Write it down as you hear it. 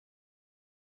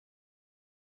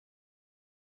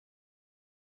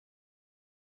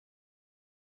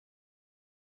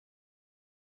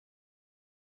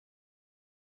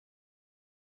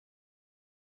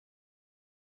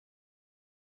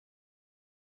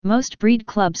Most breed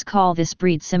clubs call this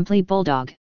breed simply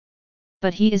Bulldog.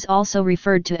 But he is also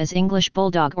referred to as English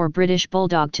Bulldog or British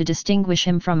Bulldog to distinguish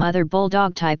him from other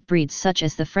Bulldog-type breeds such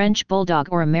as the French Bulldog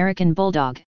or American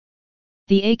Bulldog.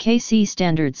 The AKC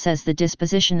standard says the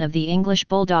disposition of the English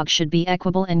Bulldog should be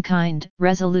equable and kind,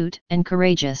 resolute and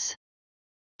courageous.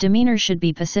 Demeanor should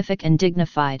be pacific and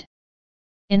dignified.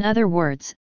 In other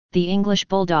words, the English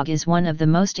Bulldog is one of the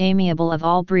most amiable of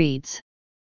all breeds.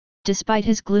 Despite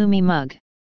his gloomy mug,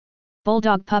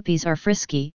 Bulldog puppies are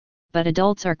frisky, but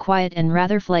adults are quiet and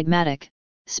rather phlegmatic,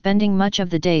 spending much of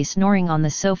the day snoring on the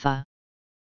sofa.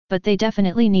 But they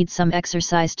definitely need some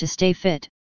exercise to stay fit,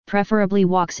 preferably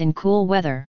walks in cool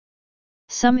weather.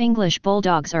 Some English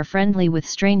Bulldogs are friendly with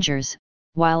strangers,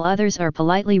 while others are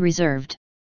politely reserved.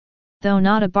 Though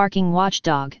not a barking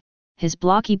watchdog, his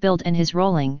blocky build and his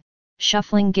rolling,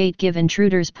 shuffling gait give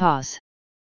intruders pause.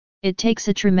 It takes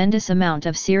a tremendous amount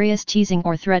of serious teasing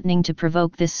or threatening to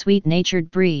provoke this sweet-natured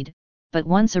breed, but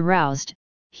once aroused,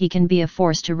 he can be a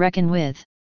force to reckon with.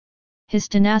 His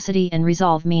tenacity and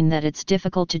resolve mean that it's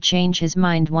difficult to change his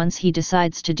mind once he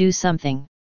decides to do something.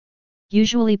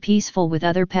 Usually peaceful with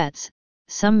other pets,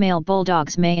 some male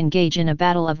bulldogs may engage in a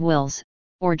battle of wills,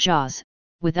 or jaws,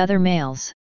 with other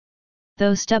males.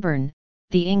 Though stubborn,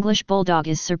 the English Bulldog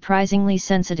is surprisingly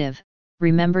sensitive,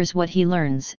 remembers what he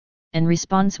learns, and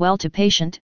responds well to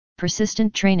patient,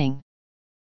 persistent training.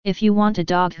 If you want a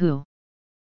dog who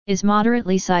is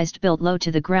moderately sized, built low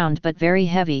to the ground but very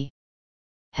heavy,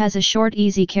 has a short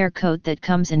easy care coat that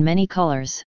comes in many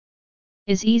colors,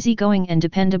 is easygoing and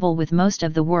dependable with most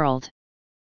of the world,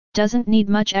 doesn't need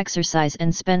much exercise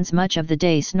and spends much of the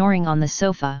day snoring on the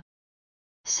sofa,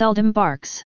 seldom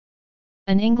barks,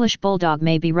 an English Bulldog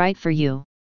may be right for you.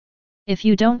 If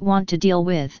you don't want to deal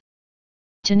with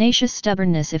tenacious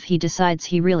stubbornness, if he decides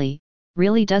he really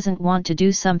doesn't want to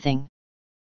do something.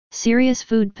 Serious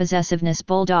food possessiveness,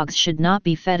 Bulldogs should not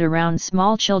be fed around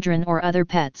small children or other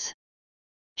pets.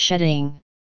 Shedding,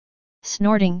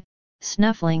 snorting,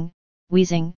 snuffling,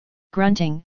 wheezing,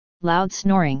 grunting, loud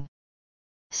snoring,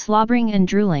 slobbering and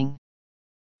drooling,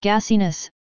 gassiness,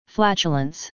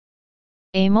 flatulence.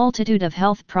 A multitude of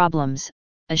health problems,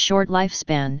 a short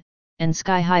lifespan, and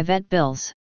sky-high vet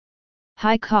bills.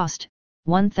 High cost,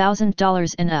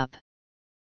 $1,000 and up.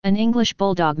 An English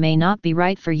Bulldog may not be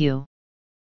right for you.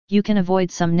 You can avoid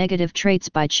some negative traits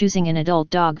by choosing an adult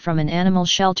dog from an animal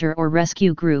shelter or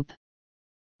rescue group.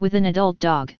 With an adult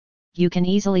dog, you can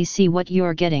easily see what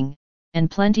you're getting,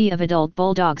 and plenty of adult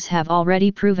Bulldogs have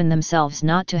already proven themselves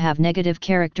not to have negative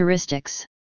characteristics.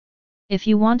 If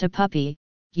you want a puppy,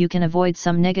 you can avoid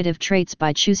some negative traits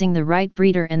by choosing the right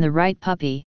breeder and the right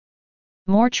puppy.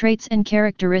 More traits and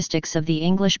characteristics of the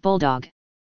English Bulldog.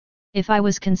 If I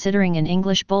was considering an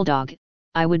English Bulldog,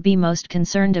 I would be most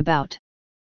concerned about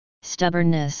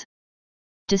stubbornness.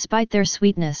 Despite their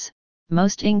sweetness,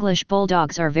 most English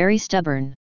Bulldogs are very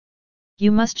stubborn.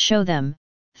 You must show them,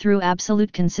 through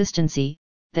absolute consistency,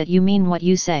 that you mean what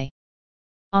you say.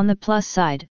 On the plus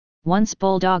side, once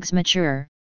Bulldogs mature,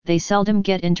 they seldom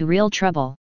get into real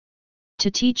trouble. To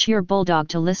teach your Bulldog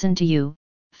to listen to you,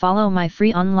 follow my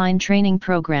free online training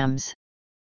programs.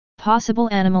 Possible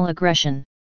animal aggression.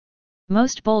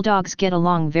 Most Bulldogs get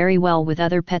along very well with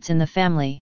other pets in the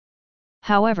family.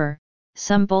 However,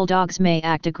 some Bulldogs may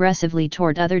act aggressively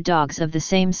toward other dogs of the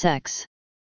same sex.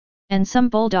 And some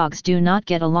Bulldogs do not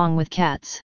get along with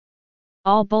cats.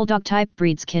 All Bulldog-type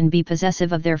breeds can be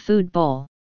possessive of their food bowl.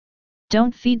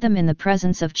 Don't feed them in the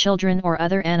presence of children or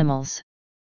other animals.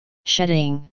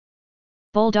 Shedding.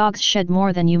 Bulldogs shed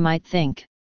more than you might think.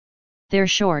 Their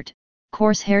short,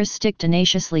 coarse hairs stick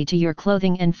tenaciously to your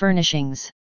clothing and furnishings.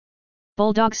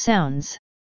 Bulldog sounds.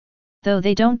 Though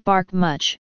they don't bark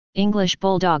much, English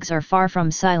Bulldogs are far from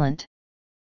silent.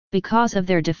 Because of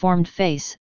their deformed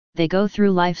face, they go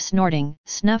through life snorting,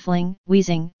 snuffling,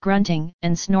 wheezing, grunting,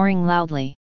 and snoring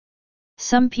loudly.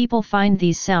 Some people find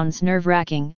these sounds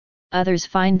nerve-wracking, others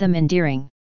find them endearing.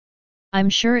 I'm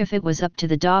sure if it was up to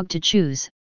the dog to choose,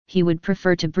 he would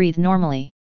prefer to breathe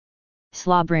normally.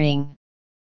 Slobbering.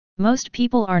 Most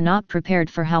people are not prepared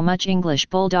for how much English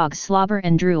Bulldogs slobber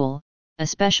and drool,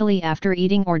 especially after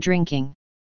eating or drinking.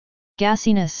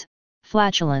 Gassiness,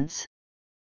 flatulence.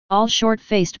 All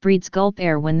short-faced breeds gulp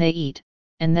air when they eat,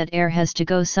 and that air has to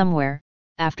go somewhere,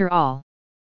 after all.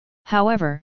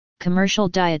 However, commercial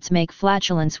diets make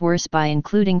flatulence worse by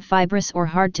including fibrous or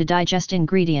hard-to-digest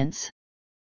ingredients.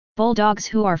 Bulldogs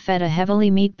who are fed a heavily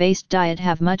meat-based diet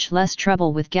have much less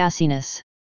trouble with gassiness.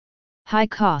 High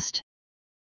cost.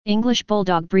 English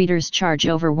Bulldog breeders charge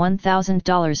over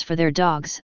 $1,000 for their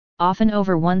dogs, often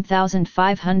over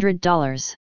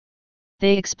 $1,500.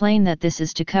 They explain that this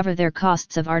is to cover their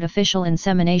costs of artificial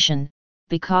insemination,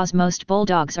 because most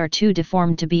bulldogs are too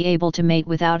deformed to be able to mate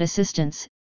without assistance,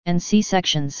 and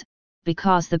C-sections,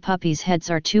 because the puppies'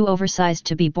 heads are too oversized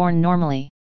to be born normally.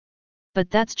 But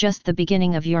that's just the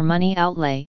beginning of your money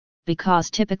outlay,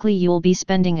 because typically you'll be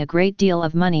spending a great deal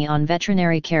of money on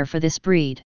veterinary care for this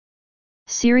breed.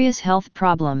 Serious health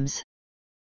problems.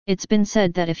 It's been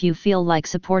said that if you feel like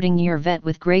supporting your vet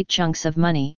with great chunks of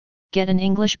money, get an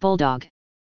English Bulldog.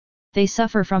 They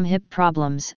suffer from hip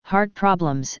problems, heart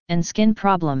problems, and skin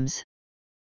problems.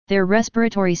 Their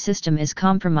respiratory system is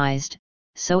compromised,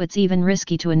 so it's even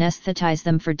risky to anesthetize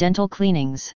them for dental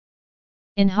cleanings.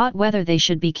 In hot weather they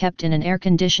should be kept in an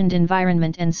air-conditioned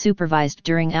environment and supervised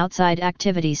during outside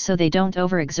activities so they don't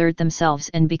overexert themselves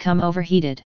and become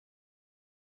overheated.